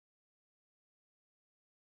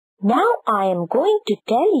Now I am going to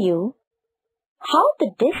tell you how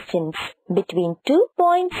the distance between 2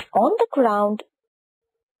 points on the ground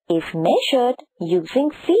is measured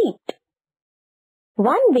using feet.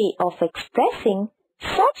 One way of expressing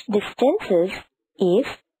such distances is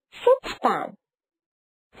foot span.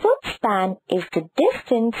 Foot span is the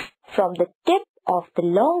distance from the tip of the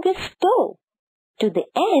longest toe to the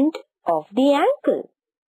end of the ankle.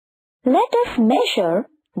 Let us measure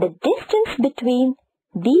the distance between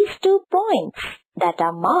these 2 points that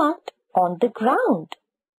are marked on the ground.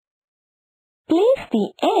 Place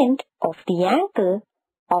the end of the ankle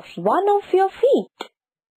of one of your feet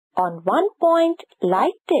on one point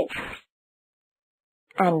like this,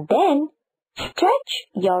 and then stretch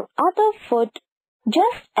your other foot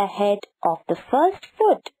just ahead of the first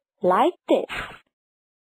foot like this.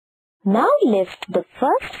 Now lift the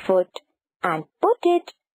first foot and put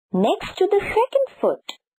it next to the second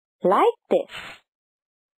foot like this.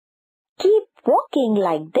 Keep walking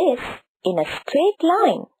like this in a straight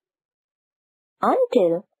line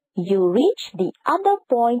until you reach the other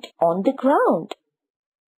point on the ground.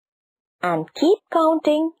 And keep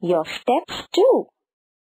counting your steps too.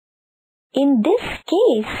 In this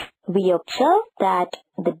case, we observe that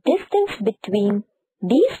the distance between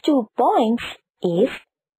these 2 points is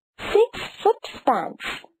 6 foot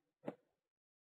spans.